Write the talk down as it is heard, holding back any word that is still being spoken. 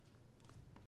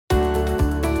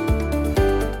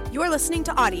listening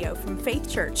to audio from Faith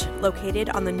Church, located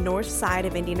on the north side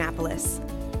of Indianapolis.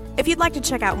 If you'd like to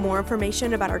check out more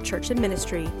information about our church and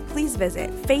ministry, please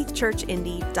visit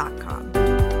faithchurchindy.com.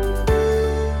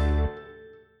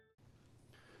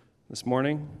 This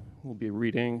morning, we'll be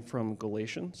reading from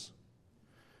Galatians,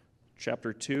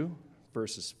 chapter 2,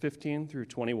 verses 15 through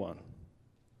 21.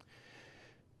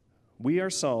 We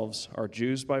ourselves are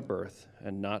Jews by birth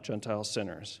and not Gentile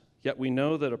sinners. Yet we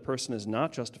know that a person is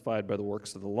not justified by the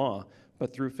works of the law,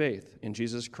 but through faith in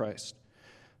Jesus Christ.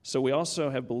 So we also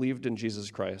have believed in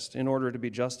Jesus Christ in order to be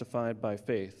justified by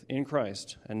faith in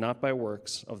Christ and not by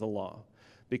works of the law,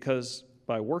 because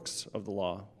by works of the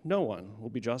law no one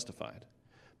will be justified.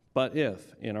 But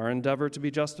if, in our endeavor to be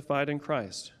justified in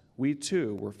Christ, we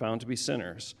too were found to be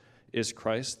sinners, is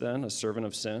Christ then a servant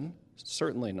of sin?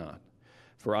 Certainly not.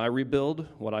 For I rebuild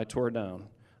what I tore down.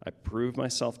 I prove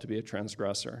myself to be a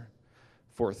transgressor.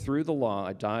 For through the law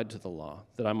I died to the law,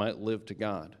 that I might live to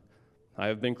God. I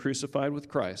have been crucified with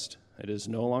Christ. It is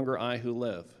no longer I who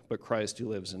live, but Christ who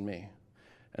lives in me.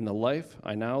 And the life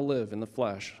I now live in the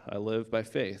flesh, I live by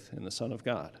faith in the Son of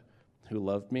God, who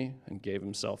loved me and gave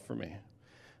himself for me.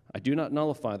 I do not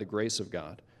nullify the grace of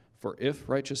God, for if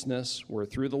righteousness were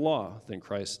through the law, then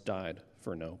Christ died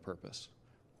for no purpose.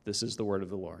 This is the word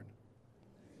of the Lord.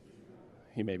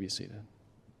 You may be seated.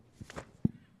 I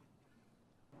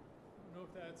don't know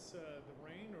if that's the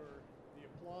rain or the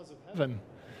applause of heaven.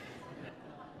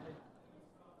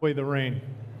 Wait, the rain.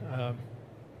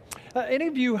 Any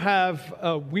of you have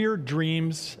weird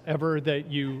dreams ever that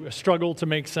you struggle to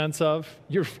make sense of?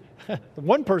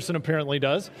 One person apparently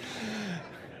does.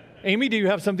 Amy, do you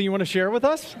have something you want to share with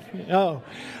us? Oh,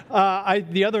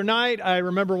 the other night, I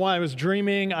remember when I was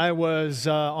dreaming, I was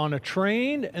on a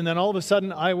train, and then all of a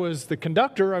sudden, I was the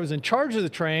conductor, I was in charge of the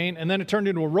train, and then it turned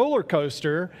into a roller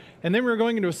coaster, and then we were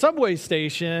going into a subway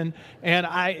station, and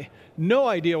I no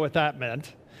idea what that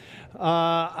meant.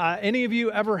 Any of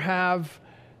you ever have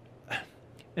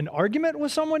an argument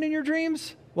with someone in your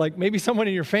dreams? Like maybe someone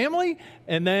in your family,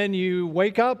 and then you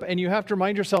wake up and you have to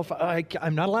remind yourself,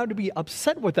 I'm not allowed to be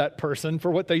upset with that person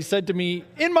for what they said to me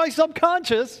in my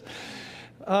subconscious.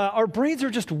 Our brains are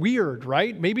just weird,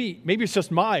 right? Maybe it's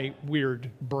just my weird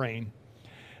brain.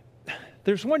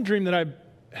 There's one dream that I've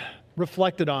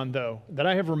reflected on, though, that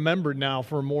I have remembered now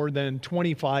for more than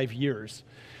 25 years.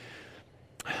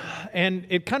 And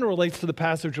it kind of relates to the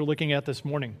passage we're looking at this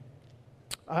morning.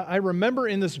 I remember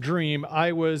in this dream,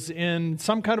 I was in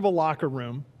some kind of a locker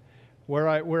room where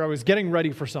I was getting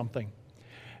ready for something.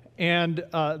 And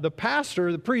the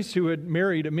pastor, the priest who had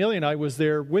married Amelia and I, was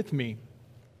there with me.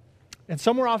 And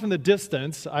somewhere off in the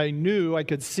distance, I knew I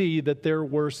could see that there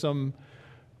were some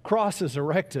crosses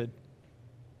erected.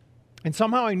 And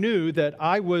somehow I knew that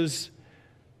I was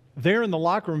there in the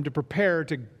locker room to prepare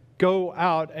to go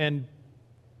out and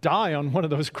die on one of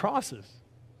those crosses.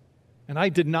 And I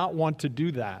did not want to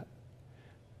do that.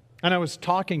 And I was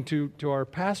talking to our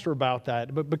pastor about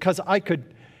that, but because I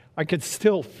could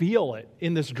still feel it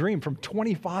in this dream from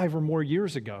 25 or more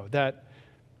years ago, that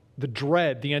the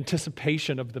dread, the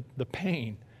anticipation of the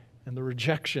pain and the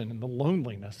rejection and the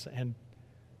loneliness and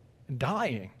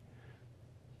dying.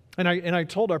 And I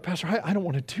told our pastor, I don't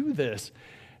want to do this.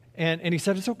 And he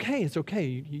said, it's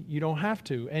okay. You don't have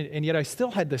to. And yet I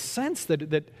still had the sense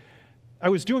that I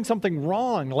was doing something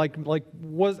wrong,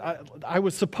 I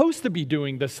was supposed to be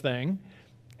doing this thing,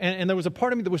 and there was a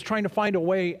part of me that was trying to find a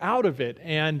way out of it,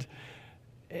 and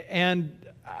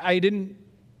I didn't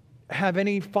have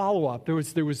any follow-up.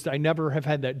 I never have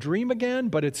had that dream again,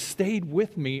 but it stayed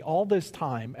with me all this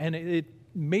time, and it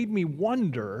made me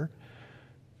wonder,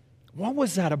 what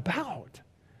was that about?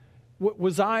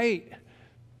 Was I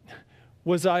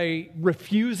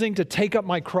refusing to take up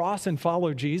my cross and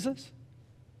follow Jesus?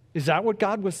 Is that what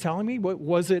God was telling me? What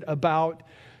was it about,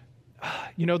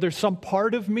 there's some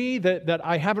part of me that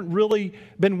I haven't really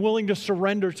been willing to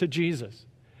surrender to Jesus.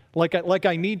 Like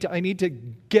I need to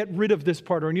get rid of this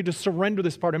part, or I need to surrender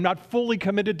this part. I'm not fully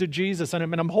committed to Jesus, and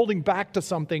I'm holding back to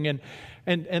something, and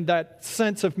that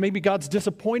sense of maybe God's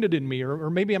disappointed in me, or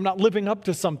maybe I'm not living up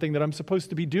to something that I'm supposed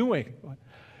to be doing.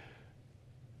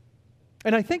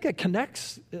 And I think it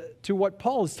connects to what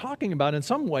Paul is talking about in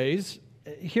some ways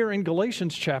here in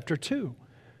Galatians chapter 2.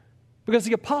 Because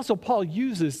the Apostle Paul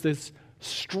uses this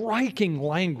striking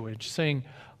language saying,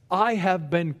 I have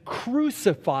been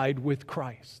crucified with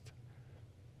Christ.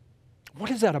 What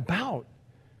is that about?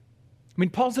 I mean,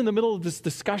 Paul's in the middle of this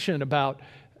discussion about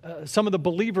some of the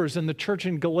believers in the church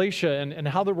in Galatia and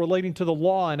how they're relating to the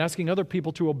law and asking other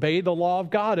people to obey the law of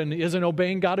God, and isn't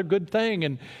obeying God a good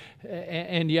thing?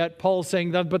 And yet Paul's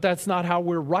saying that, but that's not how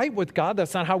we're right with God.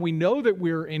 That's not how we know that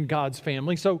we're in God's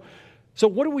family. So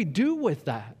what do we do with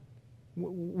that?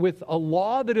 With a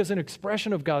law that is an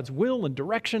expression of God's will and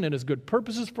direction and His good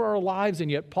purposes for our lives,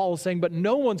 and yet Paul is saying, but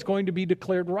no one's going to be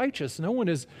declared righteous. No one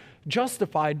is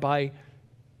justified by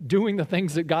doing the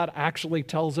things that God actually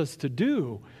tells us to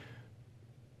do.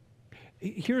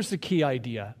 Here's the key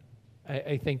idea,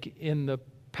 I think, in the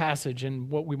passage and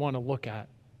what we want to look at.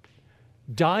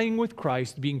 Dying with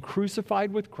Christ, being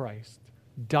crucified with Christ,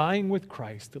 dying with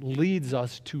Christ leads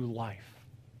us to life.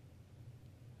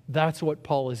 That's what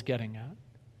Paul is getting at.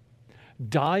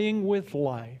 Dying with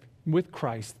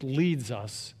Christ leads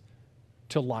us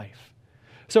to life.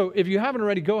 So if you haven't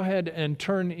already, go ahead and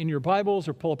turn in your Bibles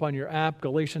or pull up on your app,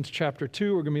 Galatians chapter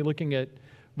 2. We're going to be looking at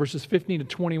verses 15 to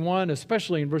 21,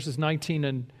 especially in verses 19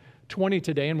 and 20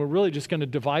 today. And we're really just going to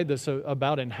divide this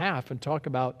about in half and talk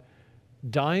about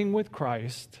dying with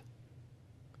Christ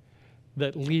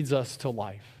that leads us to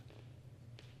life.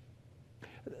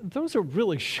 Those are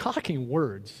really shocking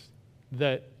words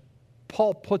that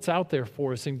Paul puts out there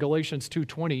for us in Galatians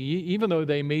 2:20, even though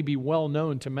they may be well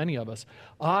known to many of us.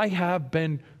 I have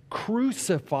been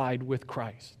crucified with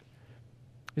Christ.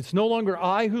 It's no longer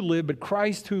I who live, but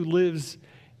Christ who lives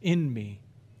in me.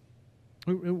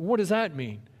 What does that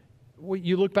mean? Well,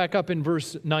 you look back up in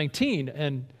verse 19,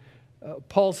 and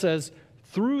Paul says,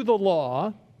 through the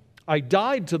law, I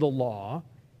died to the law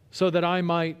so that I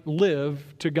might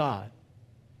live to God.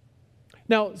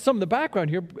 Now, some of the background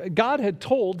here, God had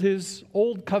told His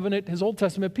Old Covenant, His Old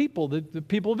Testament people, the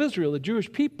people of Israel, the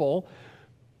Jewish people,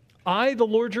 I, the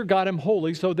Lord your God, am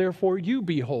holy, so therefore you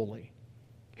be holy.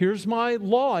 Here's my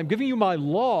law. I'm giving you my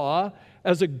law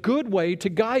as a good way to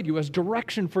guide you, as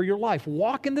direction for your life.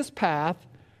 Walk in this path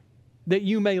that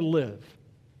you may live.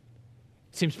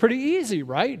 Seems pretty easy,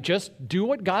 right? Just do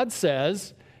what God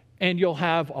says, and you'll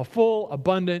have a full,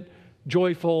 abundant,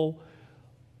 joyful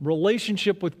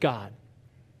relationship with God.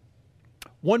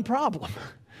 One problem.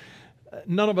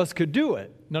 None of us could do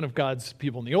it. None of God's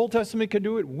people in the Old Testament could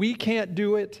do it. We can't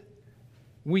do it.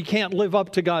 We can't live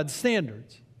up to God's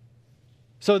standards.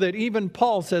 So that even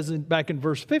Paul says back in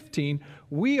verse 15,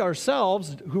 we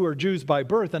ourselves, who are Jews by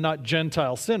birth and not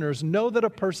Gentile sinners, know that a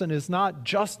person is not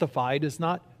justified, is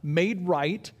not made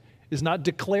right, is not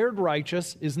declared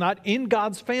righteous, is not in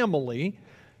God's family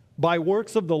by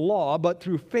works of the law, but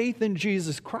through faith in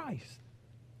Jesus Christ.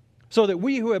 So that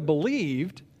we who have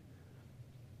believed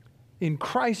in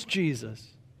Christ Jesus,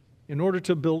 in order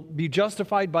to be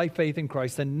justified by faith in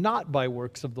Christ and not by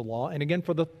works of the law, and again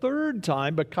for the third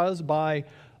time, because by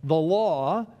the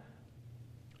law,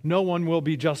 no one will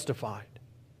be justified.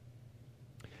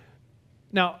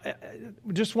 Now, I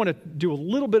just want to do a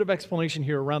little bit of explanation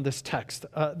here around this text.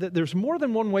 There's more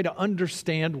than one way to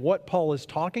understand what Paul is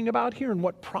talking about here and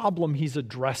what problem he's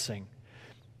addressing.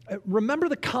 Remember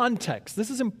the context. This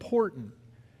is important.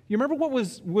 You remember what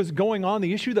was going on,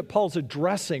 the issue that Paul's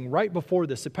addressing right before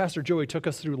this that Pastor Joey took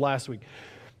us through last week.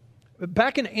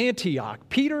 Back in Antioch,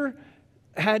 Peter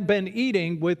had been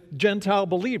eating with Gentile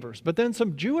believers, but then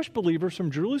some Jewish believers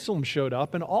from Jerusalem showed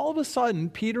up, and all of a sudden,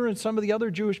 Peter and some of the other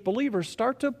Jewish believers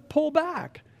start to pull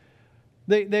back.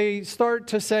 They start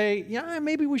to say, yeah,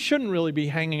 maybe we shouldn't really be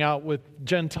hanging out with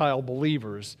Gentile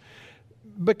believers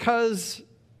because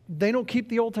they don't keep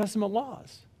the Old Testament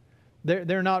laws.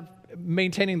 They're not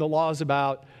maintaining the laws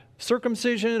about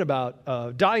circumcision,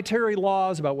 about dietary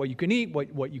laws, about what you can eat,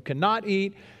 what you cannot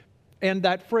eat. And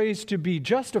that phrase to be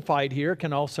justified here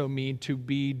can also mean to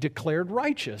be declared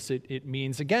righteous. It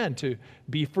means, again, to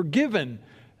be forgiven,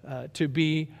 to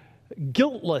be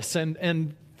guiltless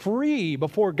and free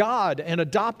before God and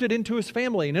adopted into His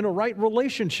family and in a right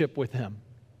relationship with Him.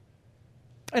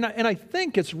 And I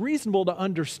think it's reasonable to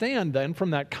understand then from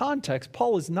that context,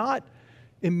 Paul is not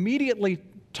immediately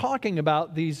talking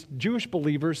about these Jewish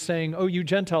believers saying, oh, you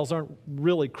Gentiles aren't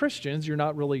really Christians, you're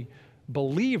not really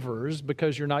believers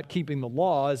because you're not keeping the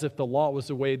law, as if the law was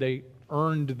the way they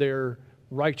earned their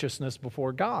righteousness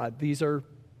before God. These are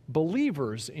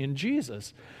believers in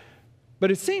Jesus. But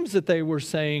it seems that they were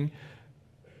saying,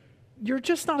 you're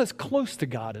just not as close to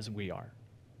God as we are.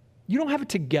 You don't have it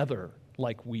together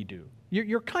like we do.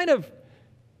 You're kind of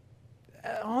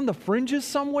on the fringes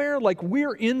somewhere, like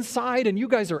we're inside and you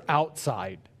guys are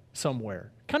outside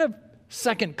somewhere. Kind of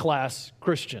second-class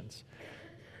Christians.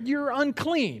 You're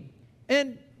unclean.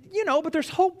 And, but there's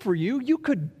hope for you. You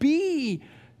could be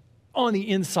on the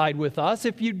inside with us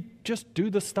if you just do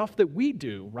the stuff that we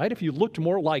do, right? If you looked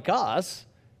more like us,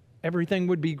 everything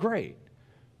would be great.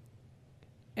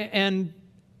 And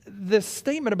this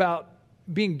statement about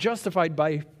being justified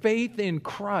by faith in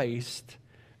Christ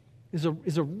is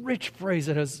a rich phrase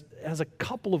that has a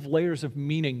couple of layers of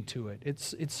meaning to it.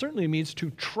 It certainly means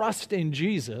to trust in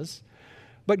Jesus,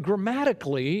 but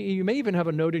grammatically, you may even have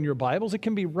a note in your Bibles, it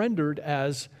can be rendered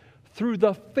as through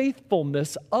the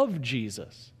faithfulness of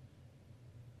Jesus.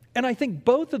 And I think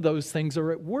both of those things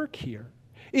are at work here.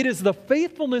 It is the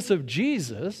faithfulness of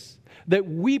Jesus that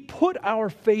we put our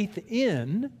faith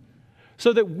in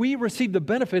so that we receive the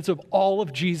benefits of all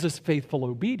of Jesus' faithful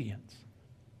obedience.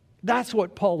 That's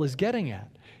what Paul is getting at.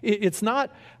 It's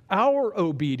not our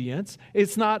obedience.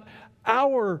 It's not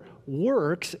our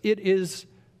works. It is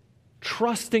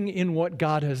trusting in what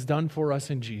God has done for us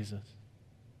in Jesus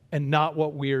and not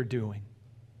what we are doing.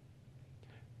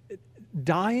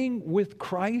 Dying with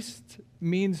Christ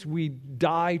means we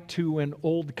die to an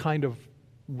old kind of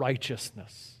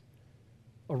righteousness,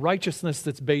 a righteousness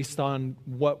that's based on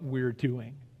what we're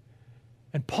doing.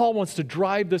 And Paul wants to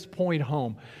drive this point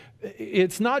home.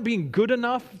 It's not being good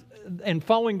enough and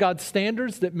following God's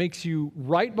standards that makes you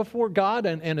right before God,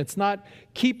 and it's not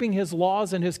keeping His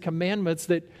laws and His commandments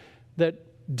that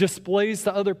displays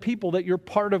to other people that you're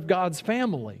part of God's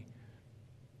family.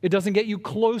 It doesn't get you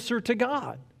closer to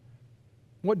God.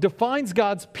 What defines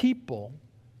God's people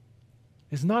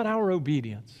is not our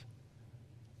obedience,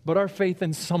 but our faith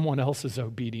in someone else's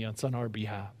obedience on our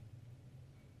behalf.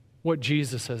 What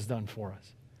Jesus has done for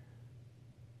us.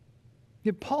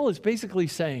 Yet Paul is basically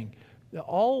saying that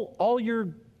all your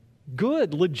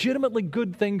good, legitimately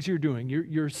good things you're doing,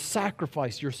 your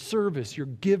sacrifice, your service, your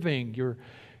giving,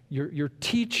 your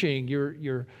teaching,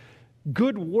 your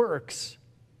good works,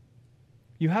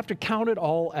 you have to count it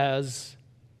all as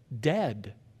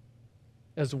dead,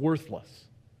 as worthless.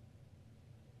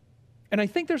 And I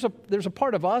think there's a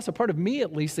part of us, a part of me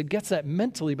at least, that gets that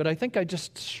mentally, but I think I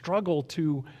just struggle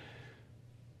to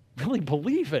really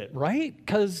believe it, right?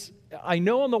 Because I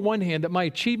know on the one hand that my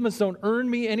achievements don't earn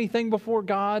me anything before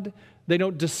God, they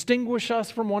don't distinguish us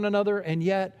from one another, and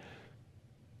yet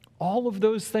all of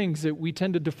those things that we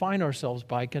tend to define ourselves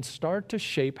by can start to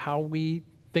shape how we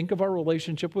think of our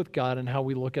relationship with God and how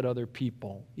we look at other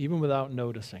people, even without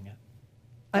noticing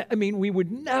it. I mean, we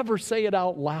would never say it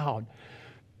out loud,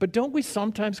 but don't we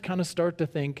sometimes kind of start to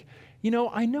think,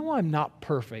 I know I'm not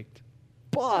perfect,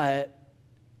 but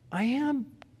I am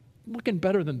looking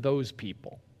better than those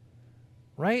people,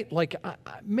 right? Like,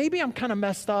 maybe I'm kind of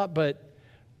messed up, but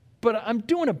I'm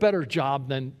doing a better job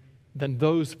than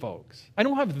those folks. I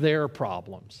don't have their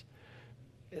problems.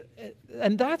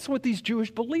 And that's what these Jewish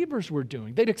believers were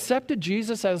doing. They'd accepted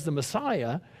Jesus as the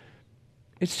Messiah.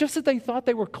 It's just that they thought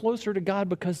they were closer to God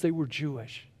because they were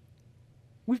Jewish.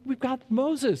 We've got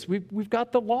Moses. We've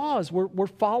got the laws. We're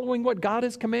following what God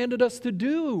has commanded us to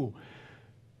do.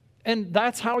 And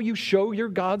that's how you show you're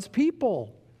God's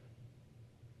people.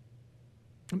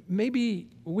 Maybe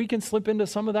we can slip into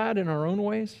some of that in our own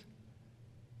ways.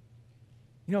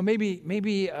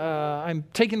 Maybe I'm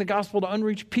taking the gospel to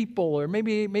unreached people, or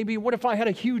maybe what if I had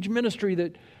a huge ministry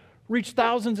that reached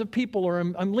thousands of people, or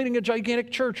I'm leading a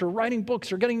gigantic church, or writing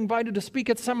books, or getting invited to speak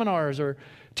at seminars, or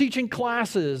teaching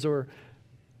classes, or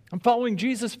I'm following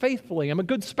Jesus faithfully. I'm a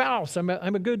good spouse. I'm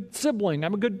a good sibling.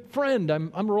 I'm a good friend.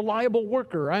 I'm a reliable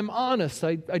worker. I'm honest.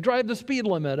 I drive the speed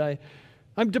limit.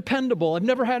 I'm dependable. I've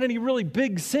never had any really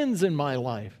big sins in my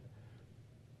life.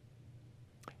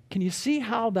 Can you see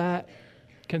how that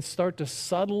can start to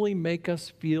subtly make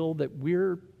us feel that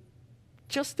we're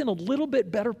just in a little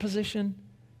bit better position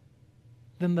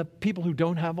than the people who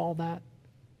don't have all that,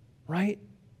 right?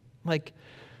 Like,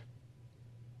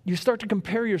 you start to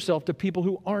compare yourself to people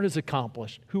who aren't as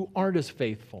accomplished, who aren't as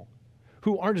faithful,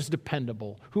 who aren't as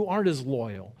dependable, who aren't as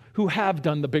loyal, who have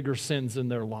done the bigger sins in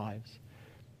their lives.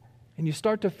 And you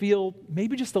start to feel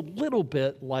maybe just a little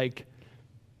bit like,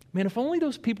 man, if only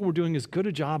those people were doing as good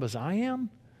a job as I am,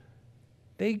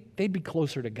 they'd be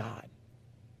closer to God.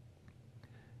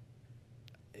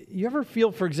 You ever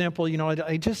feel, for example,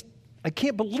 I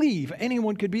can't believe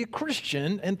anyone could be a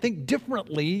Christian and think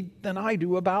differently than I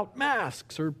do about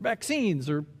masks or vaccines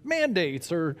or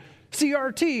mandates or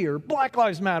CRT or Black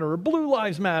Lives Matter or Blue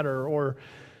Lives Matter, or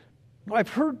I've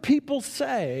heard people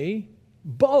say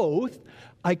both,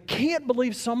 I can't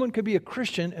believe someone could be a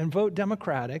Christian and vote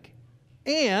Democratic,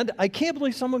 and I can't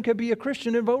believe someone could be a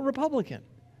Christian and vote Republican.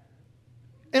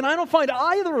 And I don't find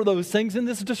either of those things in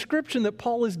this description that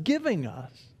Paul is giving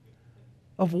us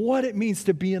of what it means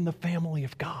to be in the family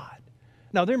of God.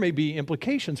 Now, there may be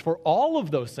implications for all of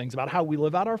those things about how we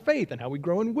live out our faith and how we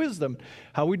grow in wisdom,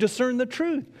 how we discern the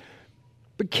truth.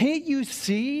 But can't you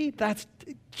see that's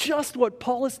just what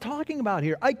Paul is talking about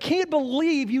here. I can't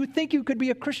believe you think you could be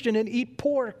a Christian and eat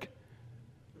pork.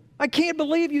 I can't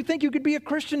believe you think you could be a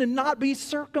Christian and not be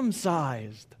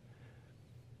circumcised.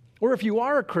 Or if you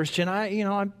are a Christian,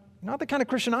 I'm not the kind of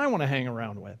Christian I want to hang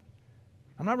around with.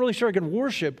 I'm not really sure I can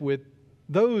worship with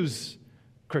those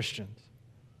Christians.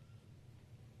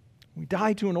 We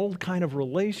die to an old kind of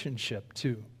relationship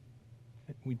too.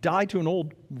 We die to an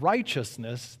old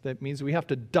righteousness. That means we have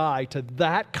to die to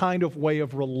that kind of way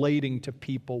of relating to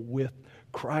people with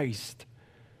Christ.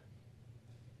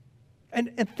 And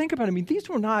think about it. I mean, these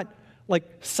were not like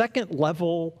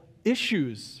second-level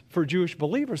issues for Jewish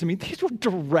believers. I mean, these were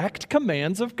direct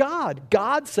commands of God.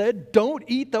 God said, don't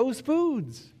eat those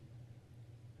foods.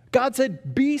 God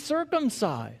said, be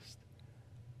circumcised.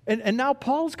 And now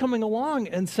Paul's coming along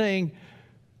and saying,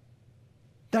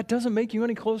 that doesn't make you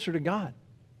any closer to God.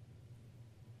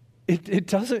 It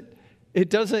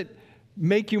doesn't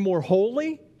make you more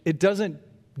holy. It doesn't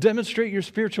demonstrate your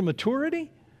spiritual maturity.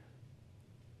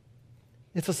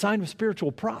 It's a sign of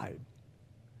spiritual pride.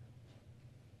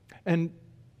 And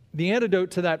the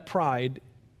antidote to that pride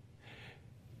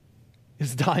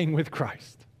is dying with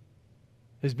Christ,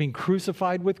 is being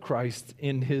crucified with Christ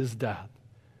in his death.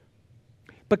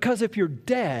 Because if you're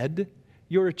dead,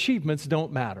 your achievements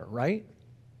don't matter, right?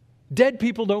 Dead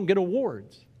people don't get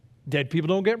awards. Dead people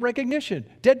don't get recognition.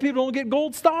 Dead people don't get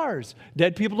gold stars.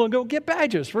 Dead people don't get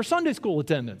badges for Sunday school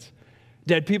attendance.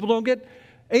 Dead people don't get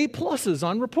A+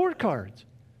 on report cards.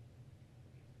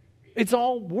 It's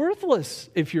all worthless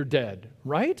if you're dead,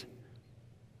 right?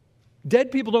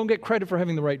 Dead people don't get credit for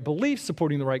having the right beliefs,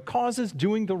 supporting the right causes,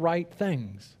 doing the right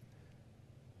things.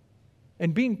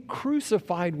 And being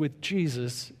crucified with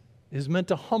Jesus is meant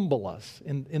to humble us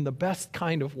in the best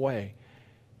kind of way.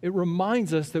 It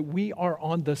reminds us that we are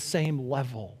on the same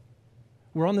level.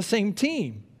 We're on the same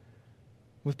team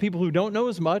with people who don't know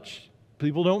as much,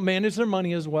 people who don't manage their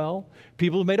money as well,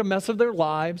 people who made a mess of their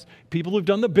lives, people who've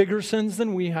done the bigger sins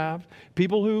than we have,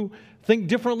 people who think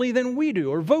differently than we do,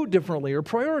 or vote differently, or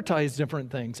prioritize different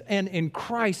things. And in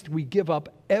Christ, we give up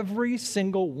every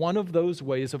single one of those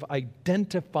ways of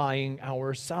identifying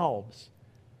ourselves.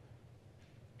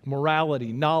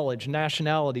 Morality, knowledge,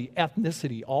 nationality,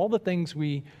 ethnicity, all the things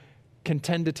we can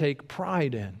tend to take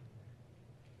pride in.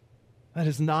 That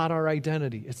is not our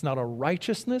identity. It's not our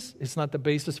righteousness. It's not the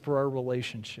basis for our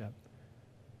relationship.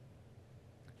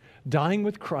 Dying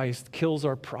with Christ kills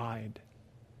our pride.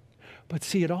 But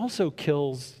see, it also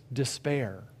kills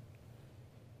despair.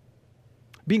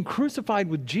 Being crucified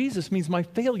with Jesus means my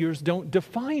failures don't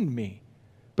define me.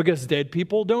 Because dead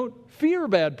people don't fear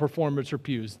bad performance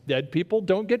reviews. Dead people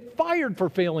don't get fired for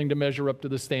failing to measure up to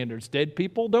the standards. Dead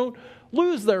people don't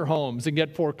lose their homes and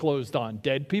get foreclosed on.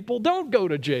 Dead people don't go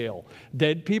to jail.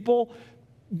 Dead people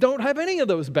don't have any of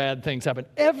those bad things happen.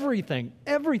 Everything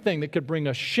that could bring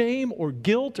us shame or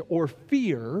guilt or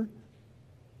fear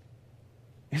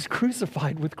is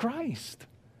crucified with Christ.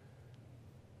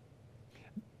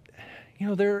 You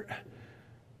know, there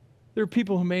are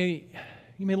people who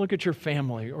you may look at your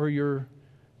family or your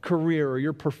career or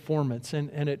your performance,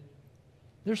 and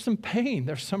there's some pain,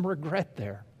 there's some regret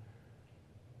there.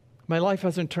 My life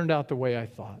hasn't turned out the way I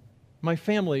thought. My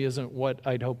family isn't what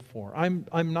I'd hoped for.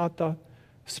 I'm not the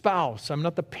spouse. I'm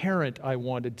not the parent I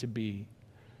wanted to be.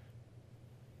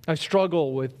 I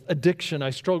struggle with addiction.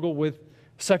 I struggle with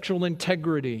sexual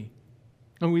integrity.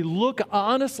 And we look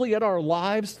honestly at our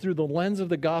lives through the lens of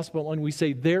the gospel and we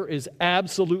say, there is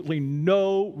absolutely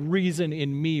no reason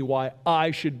in me why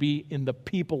I should be in the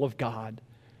people of God.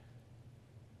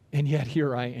 And yet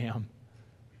here I am,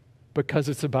 because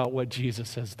it's about what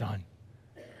Jesus has done.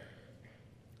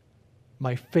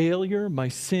 My failure, my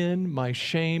sin, my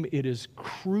shame, it is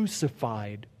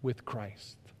crucified with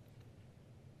Christ.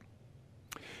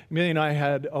 Millie and I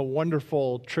had a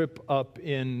wonderful trip up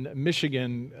in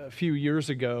Michigan a few years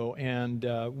ago, and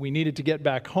we needed to get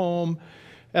back home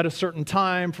at a certain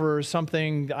time for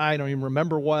something, I don't even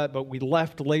remember what, but we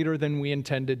left later than we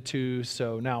intended to.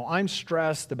 So now I'm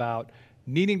stressed about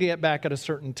needing to get back at a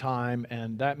certain time,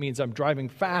 and that means I'm driving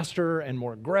faster and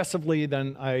more aggressively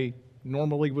than I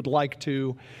normally would like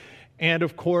to. And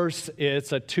of course,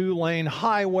 it's a 2-lane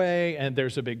highway, and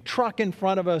there's a big truck in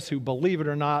front of us who, believe it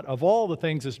or not, of all the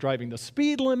things, is driving the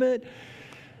speed limit.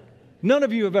 None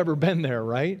of you have ever been there,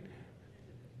 right?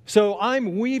 So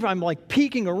I'm like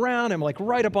peeking around. I'm like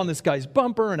right up on this guy's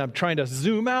bumper, and I'm trying to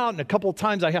zoom out. And a couple of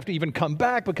times I have to even come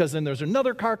back because then there's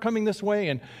another car coming this way.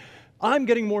 And I'm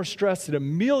getting more stressed, and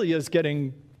Amelia's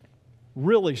getting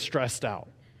really stressed out,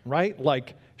 right?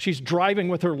 Like she's driving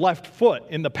with her left foot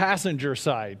in the passenger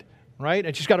side. Right?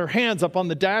 And she's got her hands up on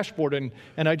the dashboard, and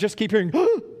I just keep hearing,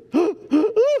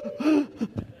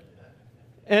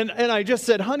 And I just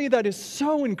said, honey, that is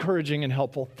so encouraging and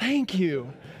helpful. Thank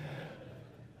you.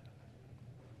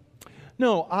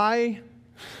 No, I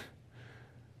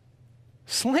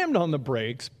slammed on the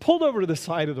brakes, pulled over to the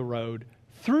side of the road,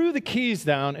 threw the keys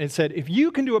down, and said, if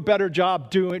you can do a better job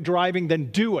driving, then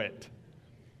do it.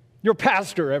 You're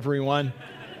pastor, everyone.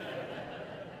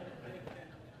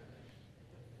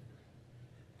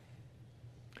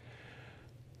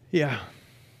 Yeah.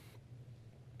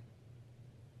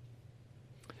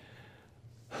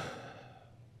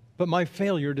 But my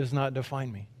failure does not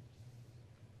define me.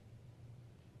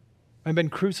 I've been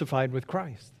crucified with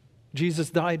Christ. Jesus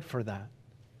died for that.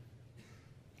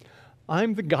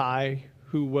 I'm the guy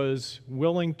who was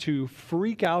willing to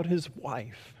freak out his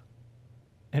wife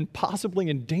and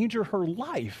possibly endanger her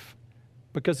life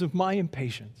because of my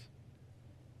impatience.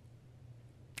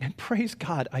 And praise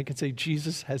God, I can say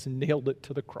Jesus has nailed it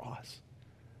to the cross.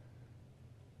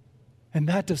 And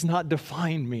that does not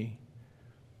define me.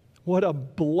 What a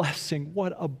blessing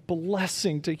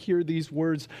to hear these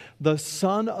words. The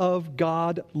Son of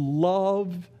God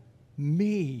loved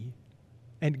me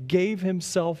and gave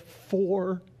himself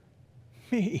for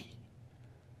me.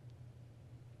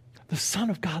 The Son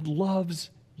of God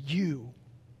loves you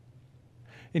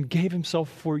and gave himself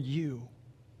for you.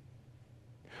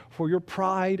 For your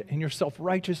pride and your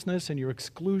self-righteousness and your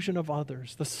exclusion of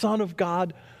others. The Son of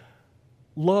God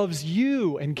loves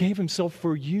you and gave himself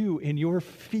for you in your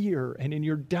fear and in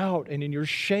your doubt and in your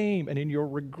shame and in your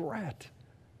regret.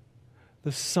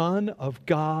 The Son of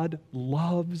God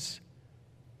loves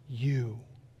you.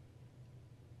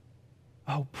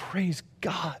 Oh, praise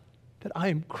God that I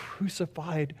am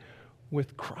crucified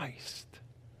with Christ.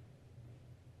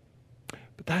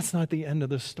 But that's not the end of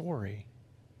the story.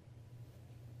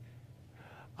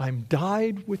 I'm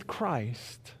died with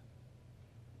Christ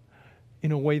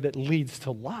in a way that leads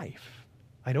to life.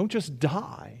 I don't just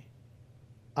die.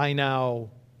 I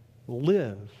now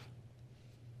live.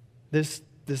 This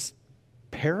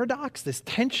paradox, this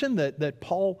tension that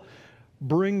Paul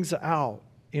brings out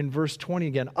in verse 20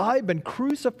 again. I've been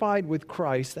crucified with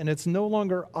Christ, and it's no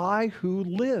longer I who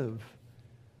live,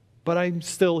 but I'm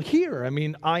still here. I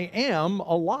mean, I am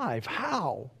alive.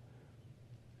 How?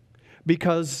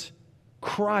 Because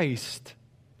Christ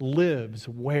lives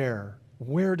where?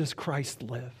 Where does Christ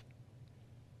live?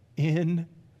 In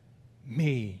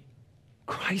me.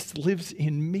 Christ lives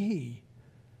in me.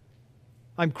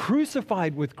 I'm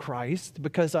crucified with Christ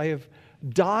because I have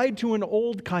died to an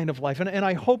old kind of life. And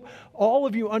I hope all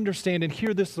of you understand and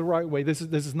hear this the right way. This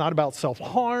is not about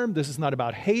self-harm. This is not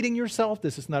about hating yourself.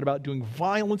 This is not about doing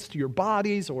violence to your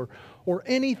bodies or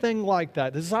anything like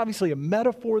that. This is obviously a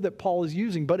metaphor that Paul is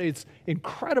using, but it's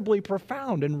incredibly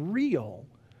profound and real.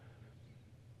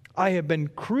 I have been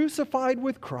crucified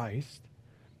with Christ,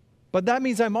 but that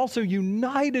means I'm also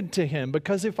united to him,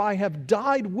 because if I have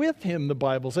died with him, the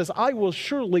Bible says, I will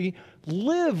surely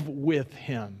live with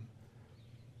him.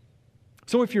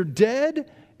 So if you're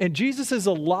dead and Jesus is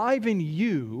alive in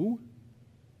you,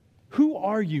 who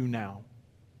are you now?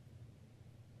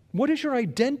 What is your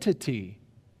identity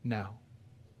now?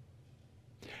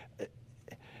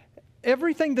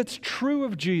 Everything that's true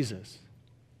of Jesus,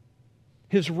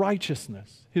 his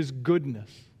righteousness, his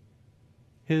goodness,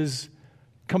 his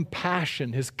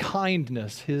compassion, his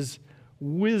kindness, his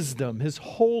wisdom, his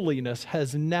holiness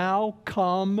has now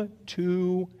come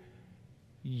to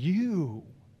you.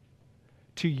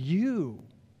 To you.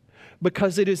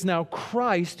 Because it is now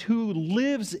Christ who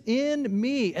lives in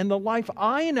me. And the life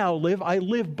I now live, I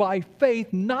live by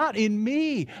faith, not in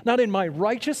me, not in my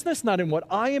righteousness, not in what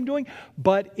I am doing,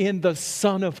 but in the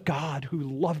Son of God who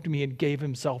loved me and gave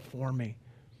himself for me.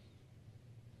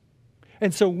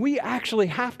 And so we actually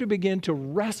have to begin to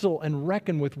wrestle and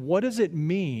reckon with what does it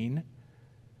mean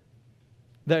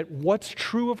that what's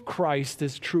true of Christ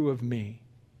is true of me.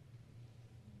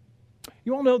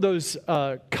 You all know those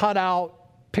cut-out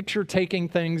picture-taking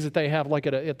things that they have like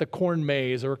at the corn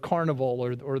maze or a carnival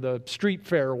or the street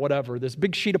fair or whatever, this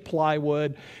big sheet of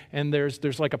plywood, and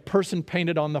there's like a person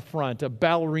painted on the front, a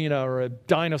ballerina or a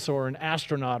dinosaur, an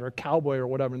astronaut or a cowboy or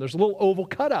whatever, and there's a little oval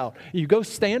cutout. You go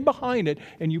stand behind it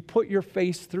and you put your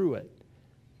face through it.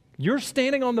 You're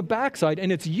standing on the backside,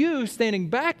 and it's you standing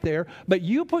back there, but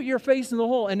you put your face in the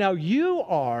hole, and now you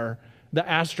are the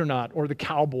astronaut or the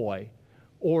cowboy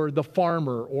or the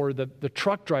farmer or the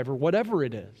truck driver, whatever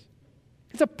it is.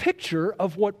 It's a picture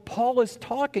of what Paul is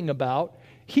talking about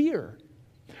here.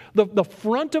 The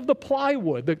front of the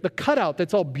plywood, the cutout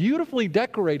that's all beautifully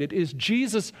decorated is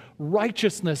Jesus'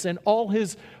 righteousness and all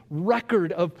his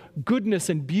record of goodness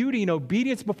and beauty and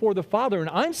obedience before the Father. And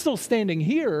I'm still standing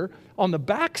here on the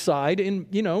backside in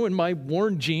my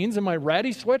worn jeans and my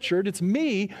ratty sweatshirt. It's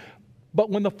me. But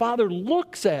when the Father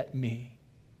looks at me,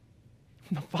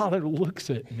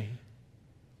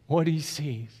 what he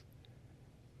sees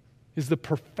is the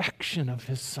perfection of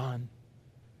his Son.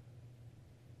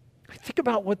 Think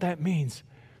about what that means.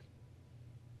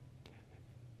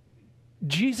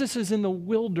 Jesus is in the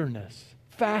wilderness,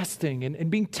 fasting and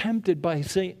being tempted by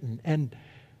Satan, and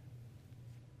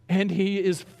he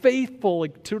is faithful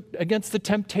against the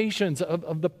temptations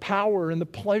of the power and the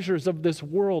pleasures of this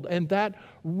world. And that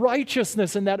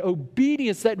righteousness and that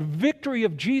obedience, that victory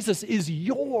of Jesus is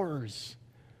yours.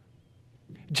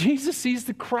 Jesus sees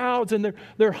the crowds and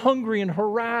they're hungry and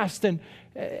harassed, and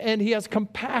he has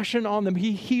compassion on them.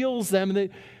 He heals them. And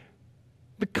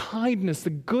the kindness, the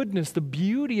goodness, the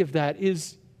beauty of that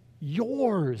is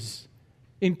yours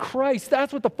in Christ.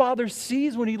 That's what the Father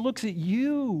sees when he looks at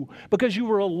you, because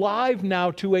you are alive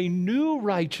now to a new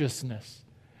righteousness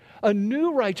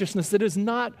that is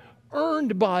not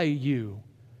earned by you.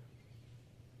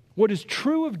 What is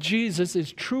true of Jesus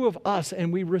is true of us,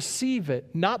 and we receive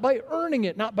it, not by earning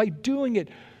it, not by doing it,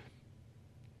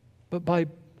 but by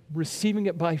receiving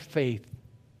it by faith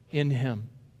in him.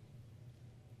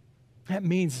 That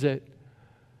means that,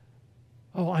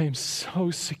 I am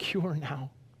so secure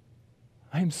now.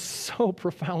 I am so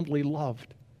profoundly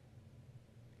loved.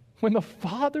 When the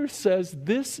Father says,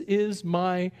 "This is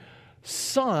my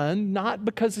Son," not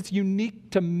because it's unique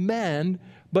to men,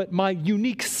 but my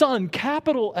unique Son,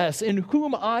 capital S, in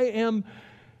whom I am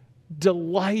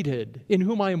delighted, in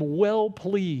whom I am well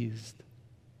pleased.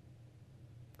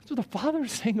 That's what the Father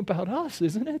is saying about us,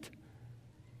 isn't it?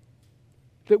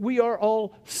 That we are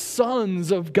all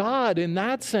sons of God in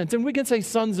that sense. And we can say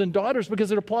sons and daughters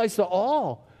because it applies to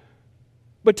all.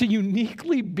 But to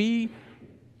uniquely be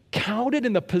counted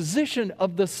in the position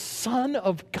of the Son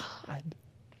of God,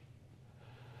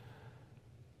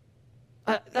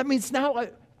 that means now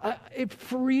it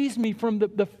frees me from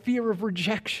the fear of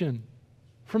rejection,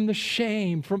 from the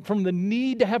shame, from the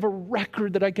need to have a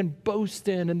record that I can boast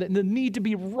in, and the need to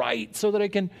be right so that I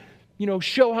can,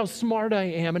 show how smart I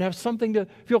am and have something to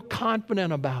feel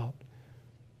confident about.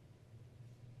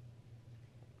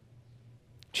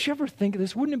 Did you ever think of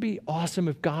this? Wouldn't it be awesome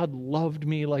if God loved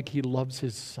me like he loves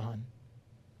his Son?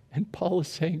 And Paul is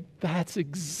saying, that's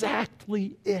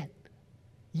exactly it.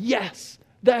 Yes,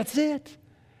 that's it.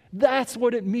 That's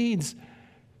what it means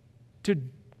to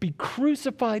be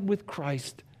crucified with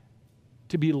Christ,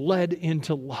 to be led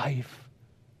into life.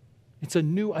 It's a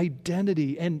new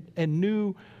identity and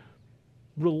new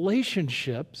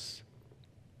relationships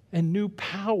and new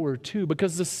power too,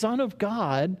 because the Son of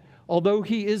God, although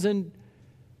he isn't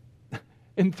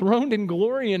enthroned in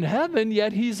glory in heaven,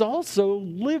 yet he's also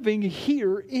living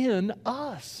here in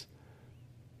us.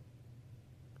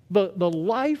 The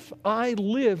life I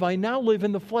live, I now live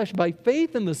in the flesh by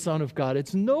faith in the Son of God.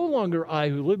 It's no longer I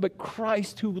who live, but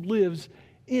Christ who lives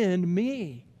in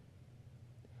me.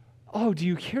 Oh, do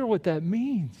you hear what that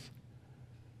means?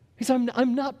 He says,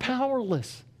 I'm not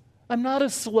powerless. I'm not a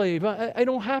slave. I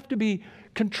don't have to be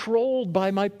controlled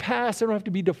by my past. I don't have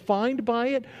to be defined by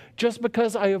it. Just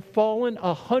because I have fallen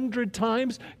 100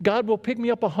 times, God will pick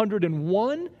me up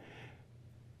 101.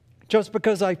 Just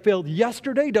because I failed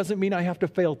yesterday doesn't mean I have to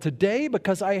fail today,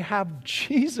 because I have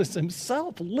Jesus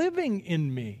himself living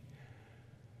in me.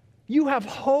 You have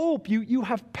hope. You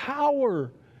have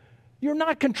power. You're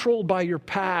not controlled by your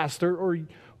past or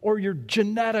your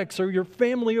genetics or your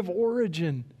family of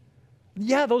origin.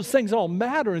 Yeah, those things all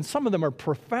matter, and some of them are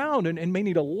profound and may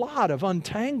need a lot of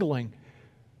untangling.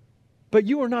 But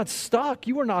you are not stuck.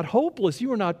 You are not hopeless.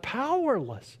 You are not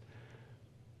powerless.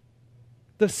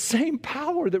 The same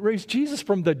power that raised Jesus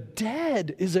from the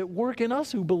dead is at work in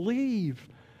us who believe.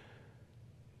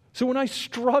 So when I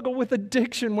struggle with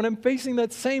addiction, when I'm facing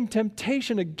that same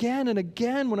temptation again and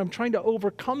again, when I'm trying to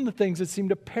overcome the things that seem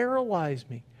to paralyze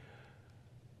me,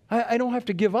 I don't have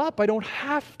to give up. I don't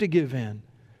have to give in.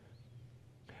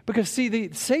 Because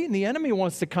see, Satan, the enemy,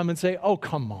 wants to come and say, oh,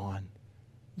 come on.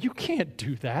 You can't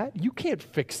do that. You can't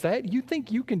fix that. You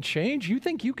think you can change? You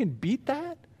think you can beat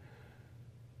that?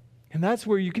 And that's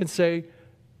where you can say,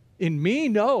 in me,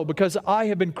 no, because I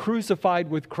have been crucified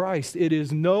with Christ. It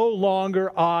is no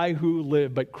longer I who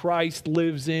live, but Christ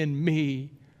lives in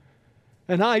me.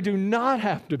 And I do not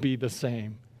have to be the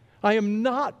same. I am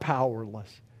not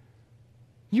powerless.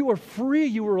 You are free.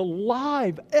 You are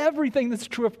alive. Everything that's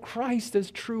true of Christ is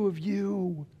true of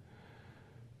you.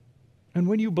 And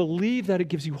when you believe that, it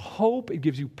gives you hope, it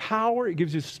gives you power, it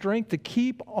gives you strength to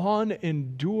keep on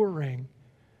enduring,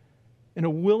 and a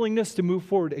willingness to move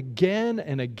forward again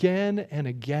and again and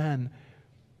again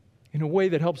in a way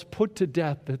that helps put to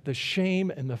death the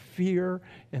shame and the fear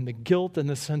and the guilt and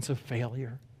the sense of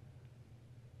failure.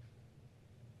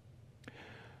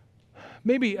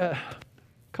 Maybe a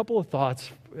couple of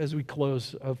thoughts as we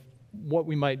close of what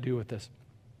we might do with this.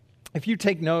 If you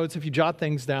take notes, if you jot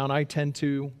things down, I tend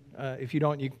to. If you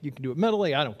don't, you can do it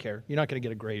mentally. I don't care. You're not going to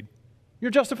get a grade.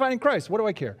 You're justified in Christ. What do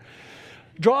I care?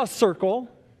 Draw a circle,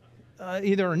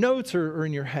 either in notes or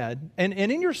in your head. And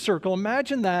in your circle,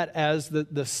 imagine that as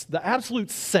the absolute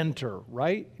center,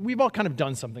 right? We've all kind of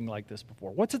done something like this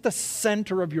before. What's at the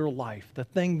center of your life? The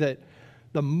thing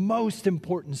the most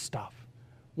important stuff.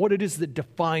 What it is that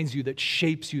defines you, that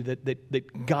shapes you,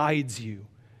 that guides you.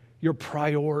 Your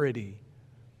priority.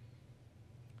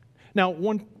 Now,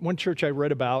 one church I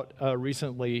read about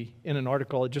recently in an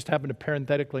article, it just happened to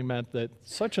parenthetically meant that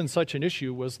such and such an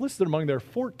issue was listed among their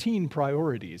 14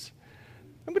 priorities.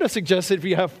 I'm going to suggest that if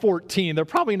you have 14, they're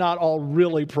probably not all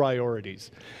really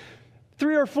priorities.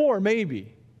 3 or 4,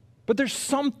 maybe. But there's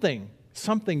something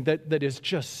that is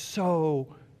just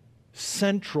so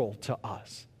central to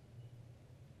us.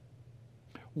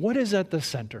 What is at the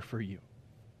center for you?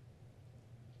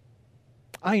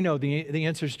 I know the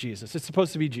answer is Jesus. It's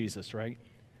supposed to be Jesus, right?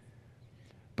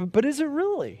 But is it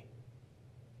really?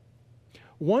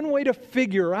 One way to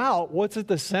figure out what's at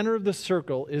the center of the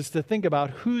circle is to think about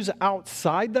who's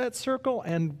outside that circle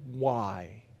and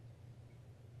why.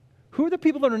 Who are the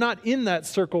people that are not in that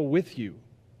circle with you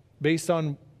based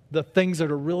on the things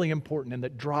that are really important and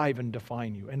that drive and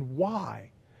define you, and why?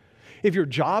 If your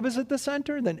job is at the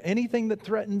center, then anything that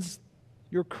threatens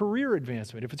your career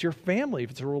advancement, if it's your family,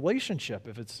 if it's a relationship,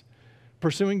 if it's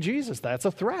pursuing Jesus, that's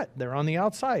a threat. They're on the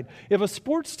outside. If a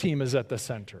sports team is at the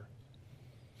center.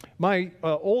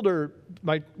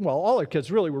 All our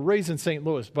kids really were raised in St.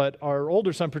 Louis, but our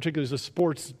older son particularly is a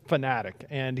sports fanatic,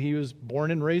 and he was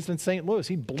born and raised in St. Louis.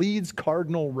 He bleeds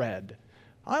Cardinal red.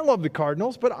 I love the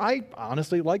Cardinals, but I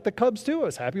honestly like the Cubs too. I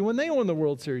was happy when they won the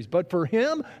World Series. But for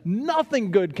him,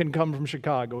 nothing good can come from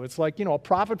Chicago. It's like, a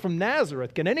prophet from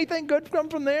Nazareth. Can anything good come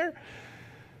from there?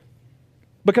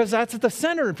 Because that's at the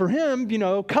center. And for him,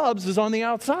 Cubs is on the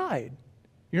outside.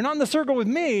 You're not in the circle with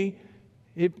me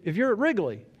if you're at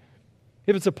Wrigley.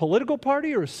 If it's a political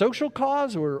party or a social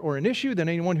cause or an issue, then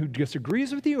anyone who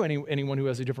disagrees with you, anyone who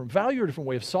has a different value or a different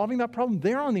way of solving that problem,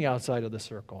 they're on the outside of the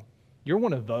circle. You're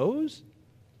one of those?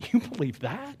 You believe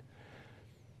that?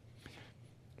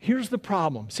 Here's the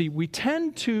problem. See, we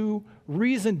tend to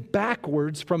reason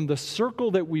backwards from the circle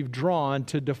that we've drawn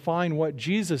to define what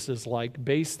Jesus is like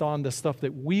based on the stuff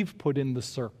that we've put in the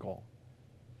circle.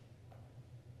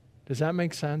 Does that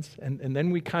make sense? And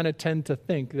then we kind of tend to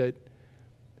think that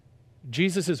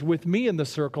Jesus is with me in the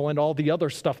circle and all the other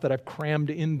stuff that I've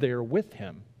crammed in there with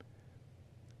him.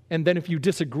 And then if you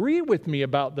disagree with me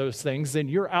about those things, then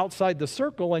you're outside the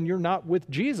circle and you're not with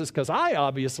Jesus, because I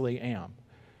obviously am.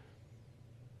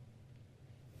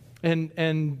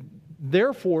 And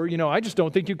therefore, I just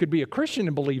don't think you could be a Christian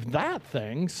and believe that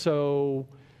thing. So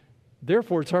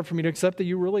therefore, it's hard for me to accept that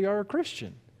you really are a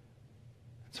Christian.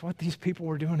 That's what these people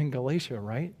were doing in Galatia,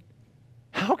 right?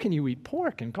 How can you eat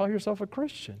pork and call yourself a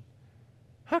Christian?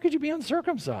 How could you be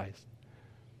uncircumcised?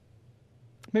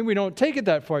 Maybe we don't take it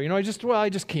that far. I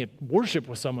just can't worship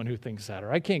with someone who thinks that,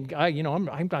 or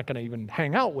I'm not going to even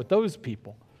hang out with those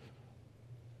people.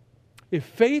 If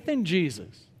faith in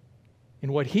Jesus,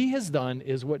 in what he has done,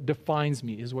 is what defines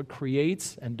me, is what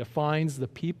creates and defines the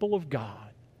people of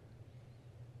God,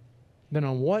 then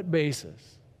on what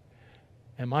basis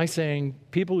am I saying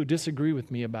people who disagree with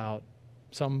me about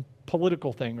some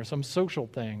political thing or some social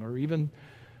thing or even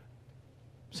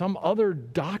some other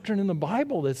doctrine in the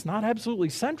Bible that's not absolutely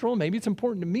central, maybe it's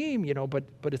important to me,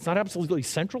 but it's not absolutely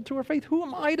central to our faith? Who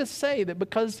am I to say that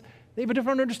because they have a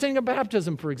different understanding of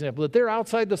baptism, for example, that they're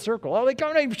outside the circle? I'm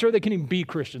not even sure they can even be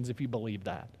Christians if you believe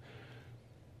that.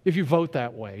 If you vote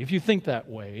that way, if you think that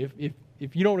way,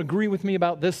 if you don't agree with me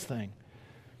about this thing.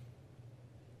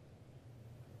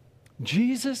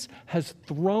 Jesus has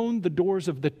thrown the doors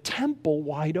of the temple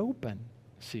wide open,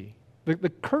 see.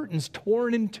 The curtain's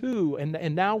torn in two,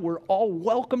 and now we're all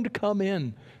welcome to come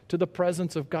in to the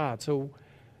presence of God. So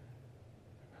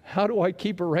how do I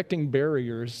keep erecting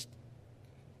barriers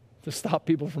to stop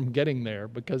people from getting there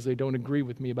because they don't agree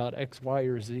with me about X, Y,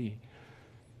 or Z?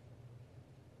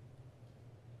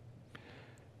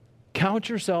 Count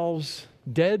yourselves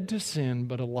dead to sin,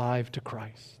 but alive to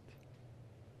Christ.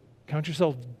 Count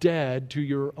yourself dead to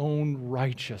your own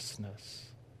righteousness.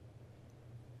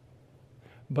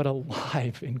 but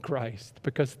alive in Christ,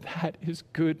 because that is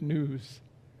good news.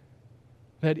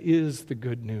 That is the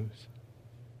good news.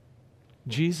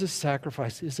 Jesus'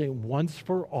 sacrifice is a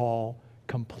once-for-all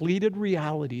completed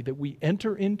reality that we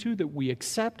enter into, that we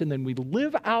accept, and then we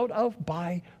live out of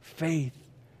by faith.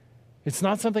 It's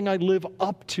not something I live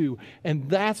up to. And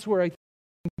that's where I think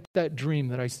that dream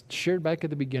that I shared back at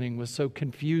the beginning was so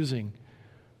confusing.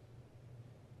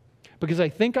 Because I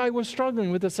think I was struggling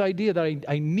with this idea that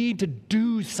I need to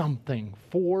do something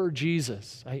for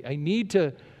Jesus. I need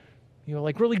to,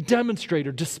 like really demonstrate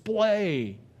or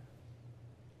display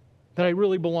that I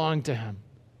really belong to him.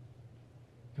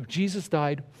 Jesus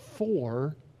died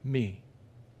for me.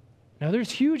 Now, there's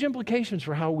huge implications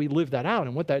for how we live that out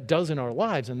and what that does in our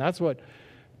lives, and that's what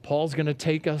Paul's going to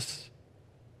take us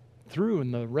through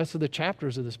in the rest of the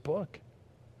chapters of this book.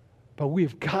 But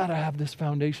we've got to have this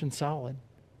foundation solid.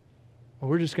 Or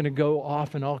we're just going to go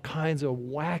off in all kinds of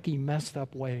wacky, messed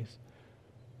up ways.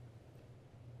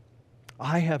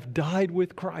 I have died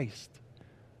with Christ.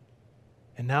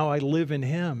 And now I live in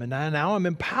him. And now I'm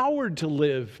empowered to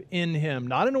live in him.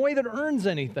 Not in a way that earns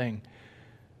anything,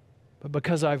 but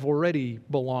because I've already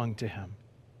belonged to him.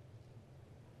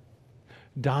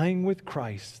 Dying with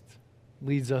Christ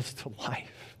leads us to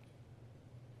life.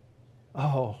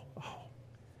 Oh.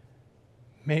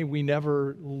 May we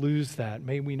never lose that.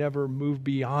 May we never move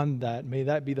beyond that. May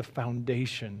that be the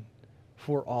foundation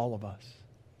for all of us.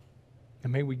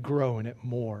 And may we grow in it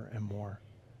more and more.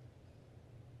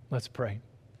 Let's pray.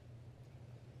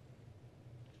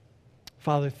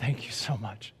 Father, thank you so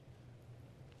much.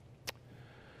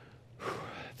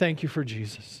 Thank you for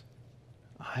Jesus.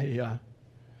 I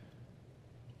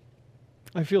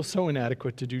feel so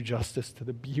inadequate to do justice to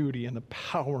the beauty and the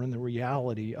power and the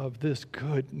reality of this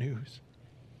good news.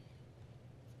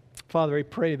 Father, I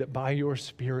pray that by your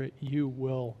Spirit you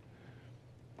will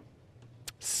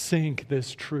sink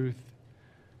this truth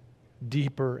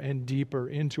deeper and deeper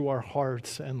into our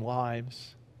hearts and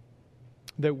lives.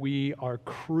 That we are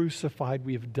crucified,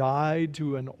 we have died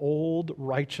to an old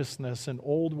righteousness, an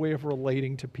old way of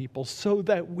relating to people, so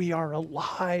that we are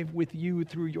alive with you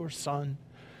through your Son.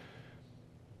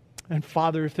 And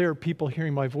Father, if there are people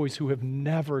hearing my voice who have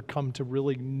never come to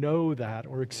really know that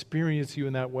or experience you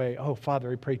in that way, oh,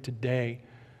 Father, I pray today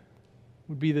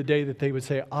would be the day that they would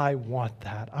say, I want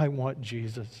that. I want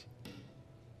Jesus.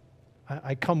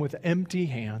 I come with empty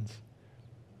hands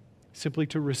simply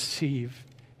to receive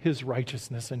his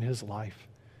righteousness and his life.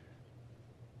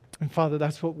 And Father,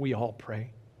 that's what we all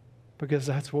pray, because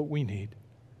that's what we need.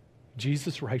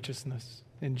 Jesus' righteousness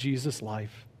and Jesus'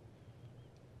 life.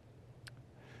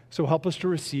 So help us to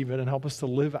receive it and help us to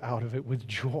live out of it with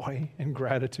joy and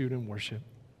gratitude and worship.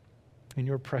 In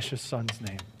your precious Son's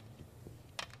name,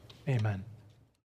 amen.